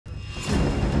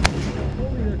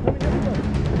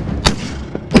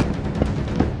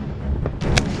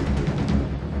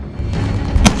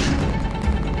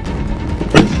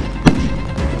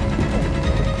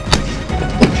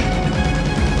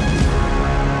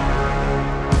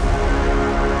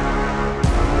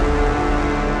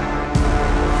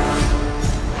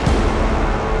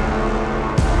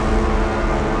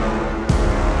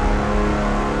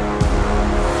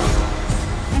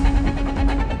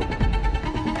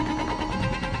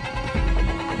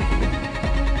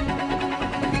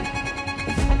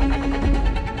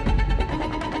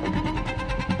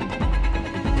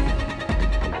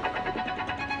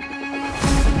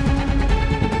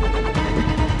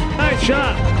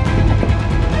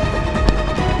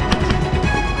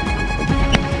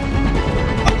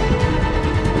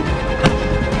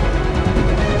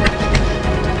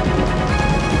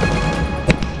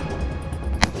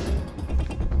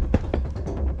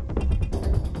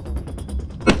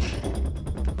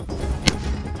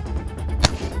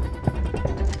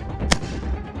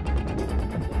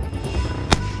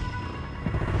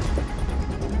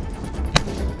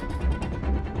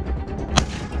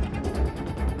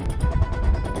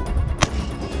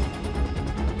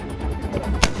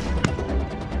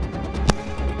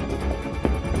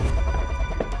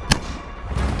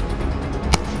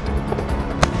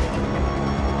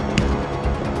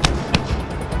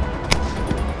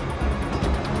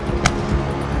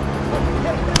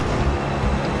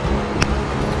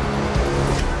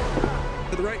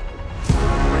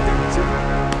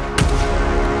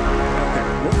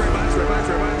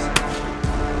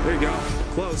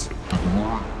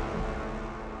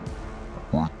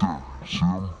Right there. See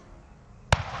him?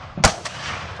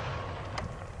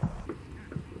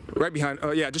 Right behind.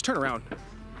 Oh yeah, just turn around.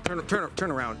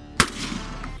 Turn around.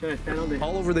 Should I stand on the...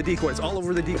 All over the decoys. All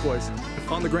over the decoys.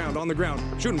 On the ground. On the ground.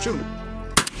 Shoot him. Shoot him.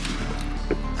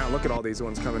 Now look at all these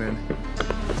ones coming in.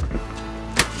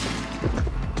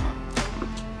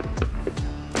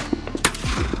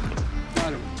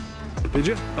 Got him. Did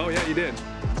you? Oh yeah, you did.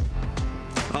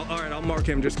 All right, I'll mark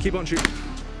him. Just keep on shooting.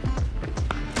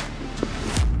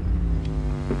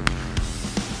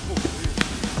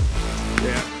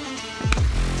 Yeah.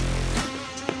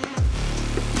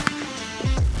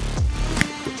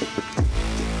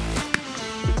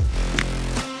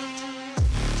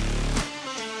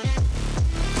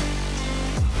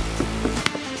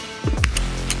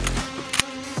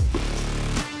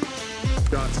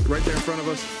 Shots right there in front of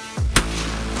us.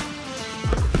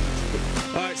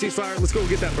 All right, ceasefire. Let's go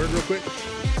get that bird real quick.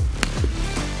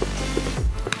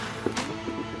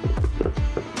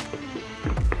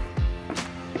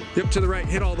 Yep, to the right.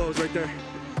 Hit all those right there.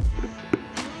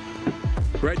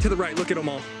 Right to the right. Look at them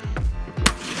all.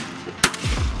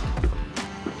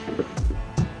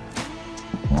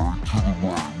 Right to the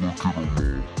right. Look at them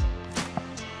all.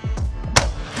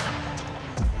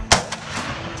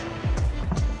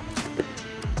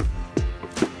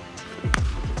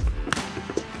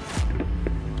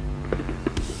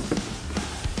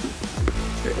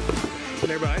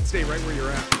 Everybody, I'd stay right where you're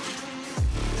at.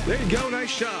 There you go, nice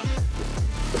shot.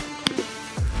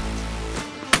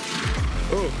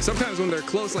 Oh, sometimes when they're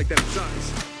close like that, it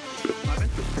sucks.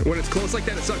 When it's close like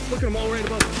that, it sucks. Look at them all right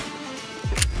above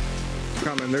us.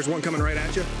 Coming, there's one coming right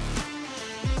at you.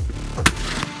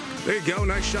 There you go,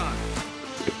 nice shot.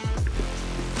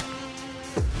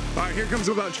 All right, here comes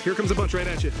a bunch. Here comes a bunch right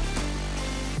at you.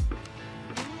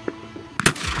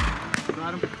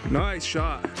 Got him. Nice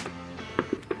shot.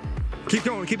 Keep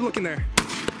going, keep looking there.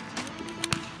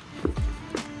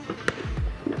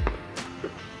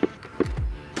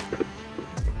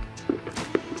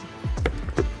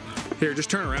 Here, just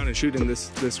turn around and shoot in this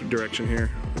direction here.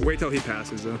 Wait till he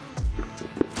passes though.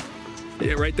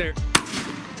 Yeah, right there.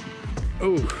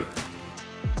 Oh.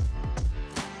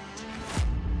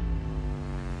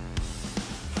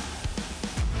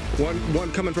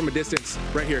 One coming from a distance,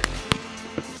 right here.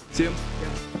 See him?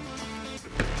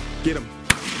 Yeah. Get him.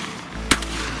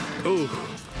 Oh,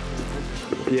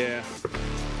 yeah.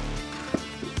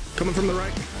 Coming from the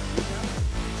right.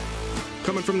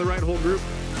 Coming from the right, whole group.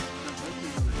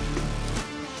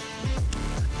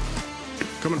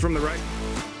 Coming from the right.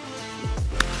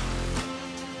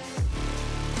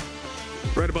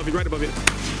 Right above you, right above you.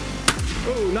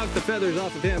 Oh, knocked the feathers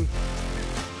off of him.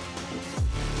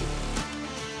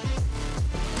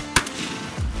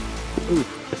 Ooh,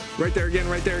 right there again,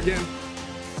 right there again.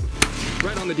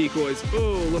 Right on the decoys.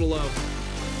 Oh, a little low.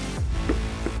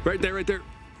 Right there, right there.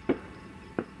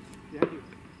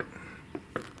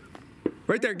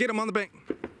 Right there, get him on the bank.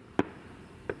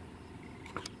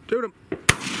 Shoot him.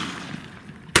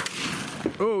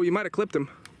 Oh, you might have clipped him.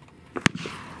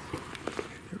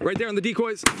 Right there on the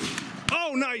decoys.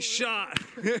 Oh, nice shot.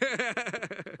 Decoys.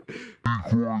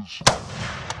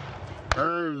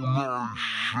 Oh, nice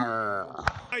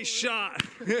shot. Nice shot.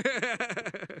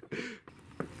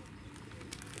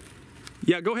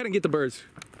 Yeah, go ahead and get the birds.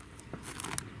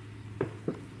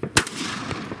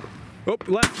 Oh,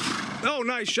 left. Oh,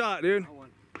 nice shot, dude. Oh,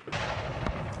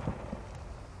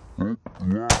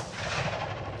 left.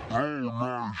 Oh,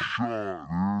 nice shot,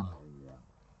 dude.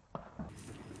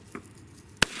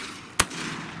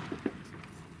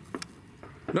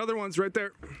 Another one's right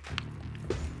there.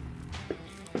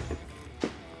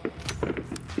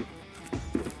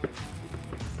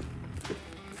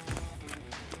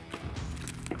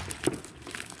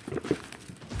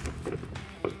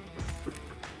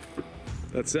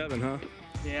 That's 7, huh?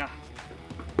 Yeah.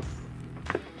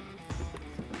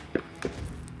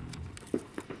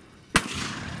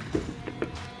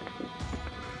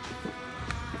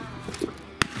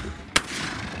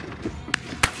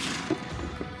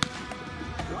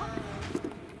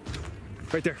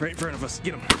 Right there, right in front of us.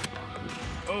 Get him.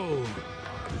 Oh,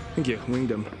 I think you winged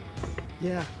him.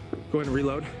 Yeah. Go ahead and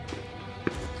reload.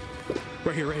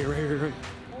 Right here, right here, right here, right.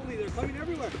 Holy, they're coming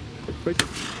everywhere. Right there.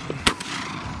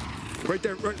 Right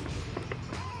there, right.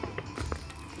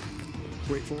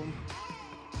 Wait for him.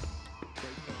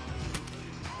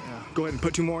 Yeah. Go ahead and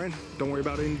put 2 more in. Don't worry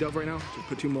about any dove right now. Just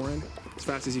put 2 more in as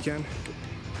fast as you can.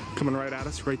 Coming right at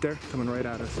us, right there. Coming right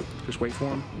at us. Just wait for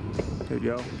him. There you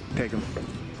go. Take him.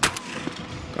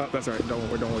 Oh, that's all right.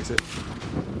 Don't waste it.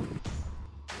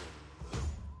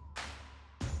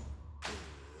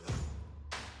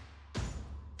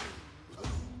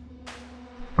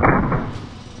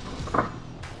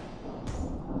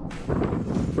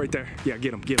 Right there. Yeah,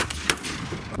 get him, get him.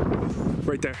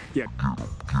 Right there. Yeah.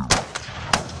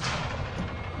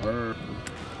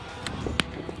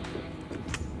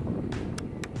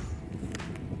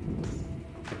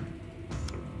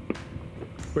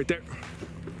 Right there.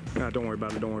 Nah, don't worry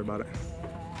about it, don't worry about it.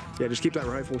 Yeah, just keep that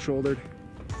rifle shouldered.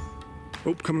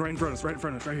 Oh, coming right in front of us, right in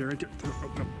front of us, right here, right there.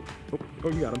 Oh, no. Oh,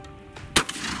 you got him.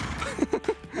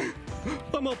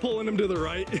 I'm all pulling him to the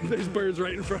right. There's birds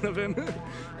right in front of him.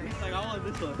 He's like, I want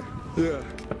this one. Yeah.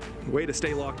 Way to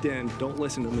stay locked in. Don't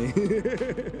listen to me.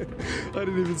 I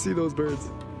didn't even see those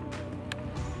birds.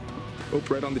 Oh,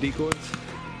 right on the decoys.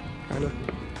 Kinda.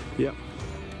 Yep.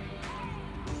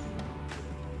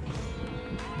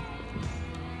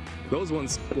 Those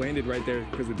ones landed right there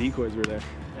because the decoys were there.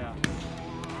 Yeah.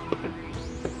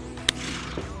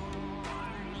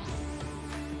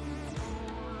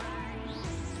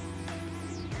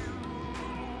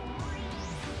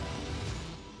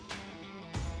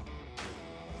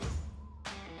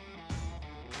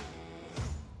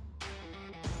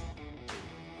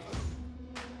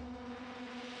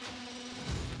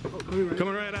 Oh,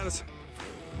 Coming right at us.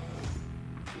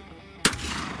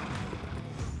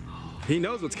 He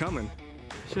knows what's coming.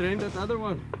 Should aim at the other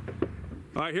one.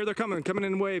 All right, here they're coming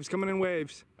in waves, coming in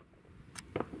waves.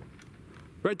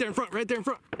 Right there in front, right there in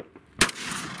front.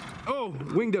 Oh,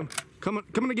 winged him.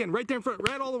 Coming again, right there in front,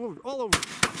 right all over, all over.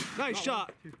 Nice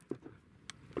shot.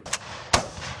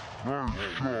 Nice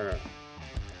shot.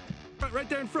 Right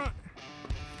there in front.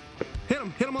 Hit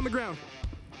him on the ground.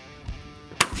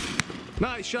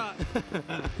 Nice shot.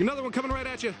 Another one coming right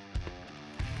at you.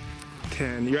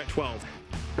 10, you're at 12.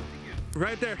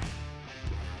 Right there.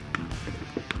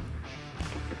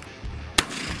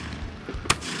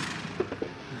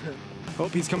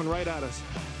 Hope he's coming right at us.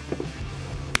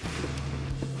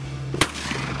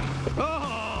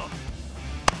 Oh!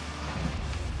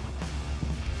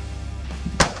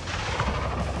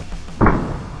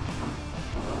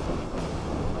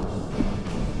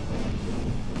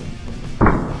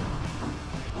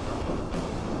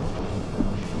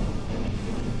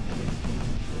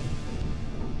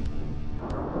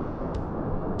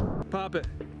 Pop it.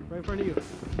 Right in front of you.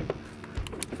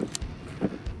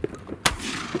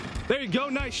 There you go,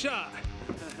 nice shot.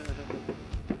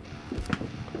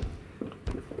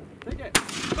 Take it.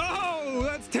 Oh,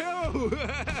 that's two.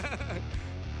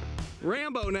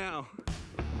 Rambo now.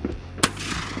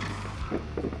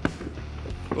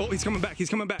 Oh, he's coming back, he's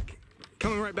coming back.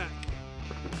 Coming right back.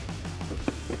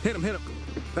 Hit him, hit him.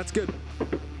 That's good.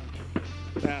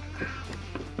 Yeah.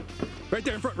 Right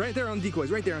there in front, right there on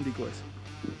decoys, right there on decoys.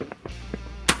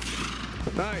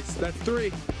 Nice, that's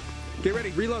 3. Get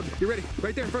ready, reload, get ready.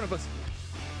 Right there in front of us.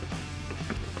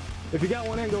 If you got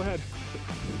one in, go ahead.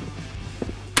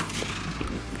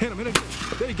 Hit him, hit him.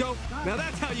 There you go. Now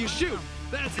that's how you shoot.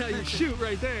 That's how you shoot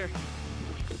right there.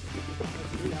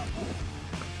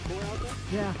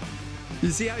 Yeah. You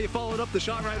see how you followed up the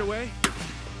shot right away?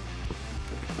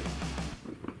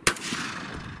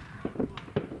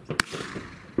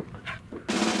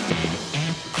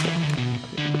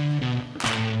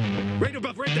 Right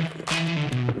above, right there.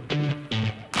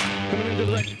 Coming into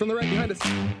the right, from the right behind us.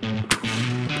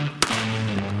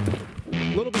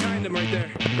 A little behind him right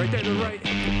there. Right there to the right.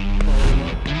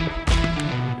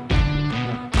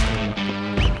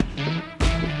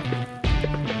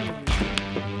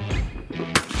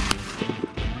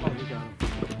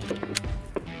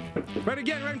 Right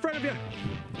again, right in front of you.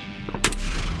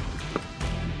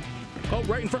 Oh,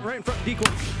 right in front,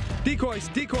 decoys. Decoys,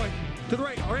 decoy. To the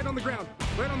right, right on the ground,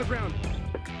 right on the ground.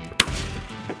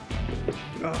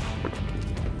 Oh,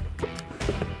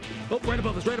 oh, right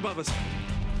above us, right above us.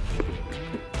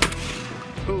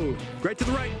 Oh, right to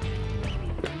the right.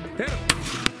 Hit him.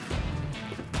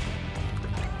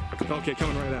 Okay,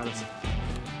 coming right at us.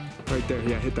 Right there,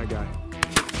 yeah, hit that guy.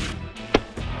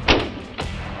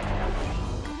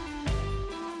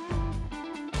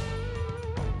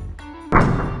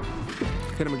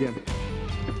 Hit him again.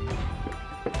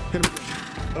 Hit him.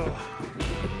 Oh.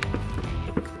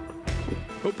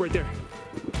 Oh, right there.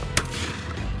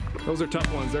 Those are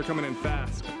tough ones. They're coming in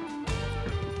fast.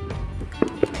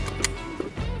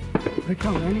 They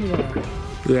come anywhere.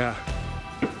 Yeah.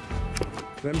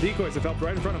 Them decoys have helped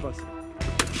right in front of us.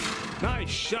 Nice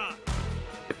shot.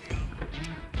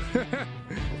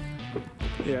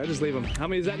 Yeah, just leave them. How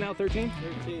many is that now? 13?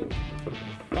 13.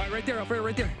 All right, right there, Alfredo,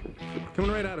 right there.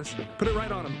 Coming right at us. Put it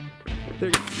right on him. There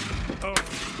you go. Oh.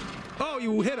 Oh,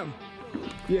 you hit him.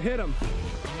 You hit him.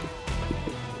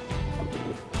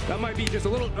 That might be just a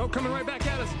little. Oh, coming right back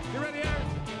at us. You ready, Aaron?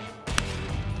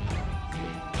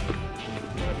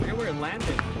 I forget where it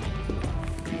landed.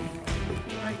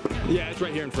 Right there. Yeah, it's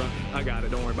right here in front. I got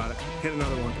it, don't worry about it. Hit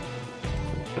another one.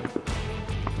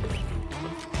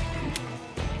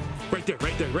 Right there,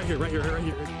 right there, right here, right here, right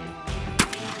here.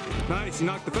 Nice, you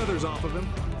knocked the feathers off of him.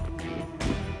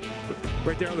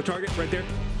 Right there on the target, right there.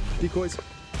 Decoys.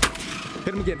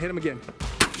 Hit him again, hit him again.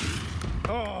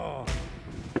 Oh!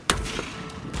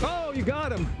 Oh, you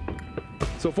got him!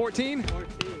 So 14? 14.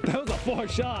 That was a far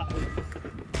shot.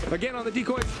 Again on the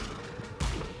decoys.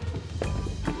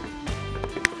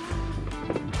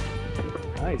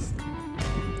 Nice.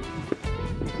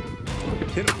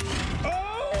 Hit him.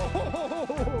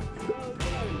 Oh!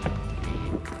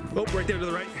 Oh, right there to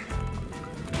the right.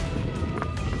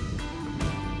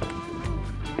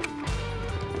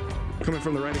 Coming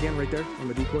from the right again, right there on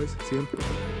the decoys. See him?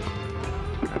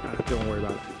 Don't worry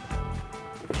about it.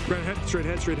 Right ahead, straight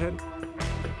ahead, straight ahead.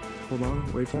 Hold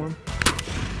on, wait for him.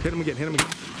 Hit him again, hit him again.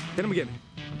 Hit him again.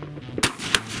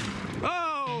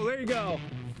 Oh, there you go.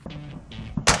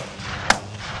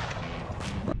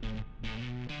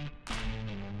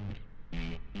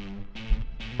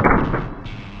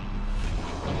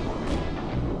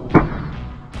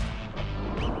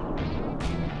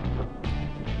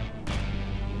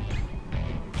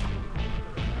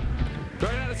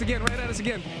 Right at us again, right at us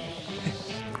again.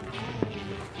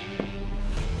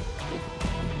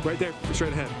 Right there,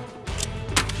 straight ahead.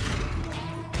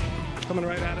 Coming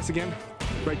right at us again.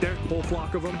 Right there, whole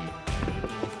flock of them.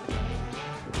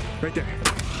 Right there.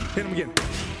 Hit him again.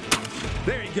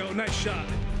 There you go, nice shot.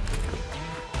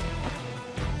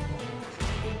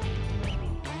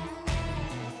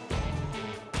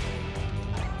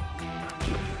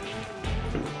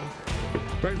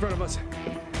 Right in front of us.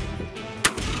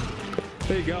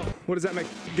 There you go. What does that make?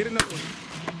 Get another one.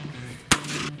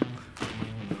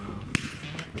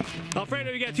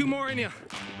 Alfredo, you got 2 more in you.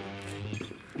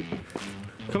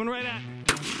 Coming right at.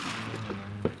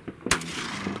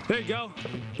 There you go.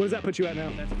 What does that put you at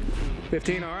now?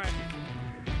 15, all right.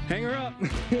 Hang her up.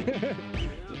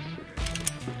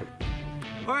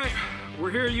 All right,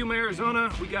 we're here at Yuma,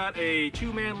 Arizona. We got a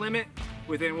 2-man limit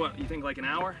within what, you think like an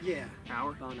hour? Yeah.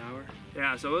 Hour? About an hour.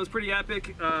 Yeah, so it was pretty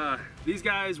epic. These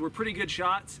guys were pretty good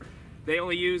shots. They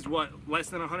only used, what, less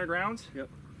than 100 rounds? Yep.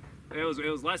 It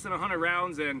was less than 100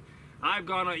 rounds, and I've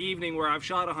gone an evening where I've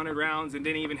shot 100 rounds and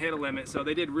didn't even hit a limit, so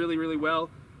they did really, really well.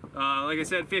 Like I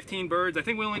said, 15 birds. I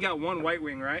think we only got 1 white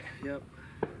wing, right? Yep.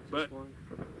 But Just 1.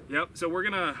 yep. So we're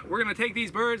gonna take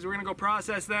these birds. We're gonna go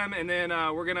process them, and then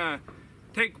we're gonna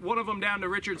take one of them down to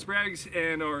Richard Sprague's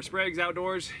or Sprague's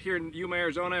Outdoors here in Yuma,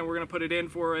 Arizona, and we're gonna put it in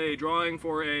for a drawing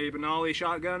for a Benelli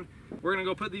shotgun. We're gonna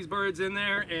go put these birds in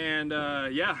there, and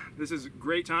yeah, this is a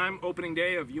great time. Opening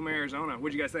day of Yuma, Arizona.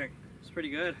 What'd you guys think? It's pretty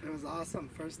good. It was awesome,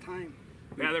 first time.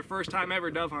 Yeah, their first time ever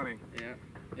dove hunting. Yeah.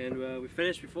 And we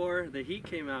finished before the heat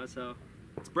came out, so.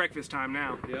 It's breakfast time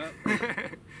now. Yep.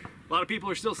 A lot of people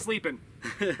are still sleeping.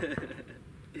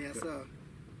 Yeah, so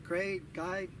great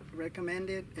guide,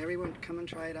 recommended. Everyone come and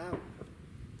try it out.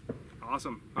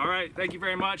 Awesome. All right, thank you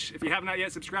very much. If you have not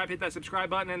yet subscribed, hit that subscribe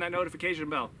button and that notification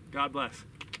bell. God bless.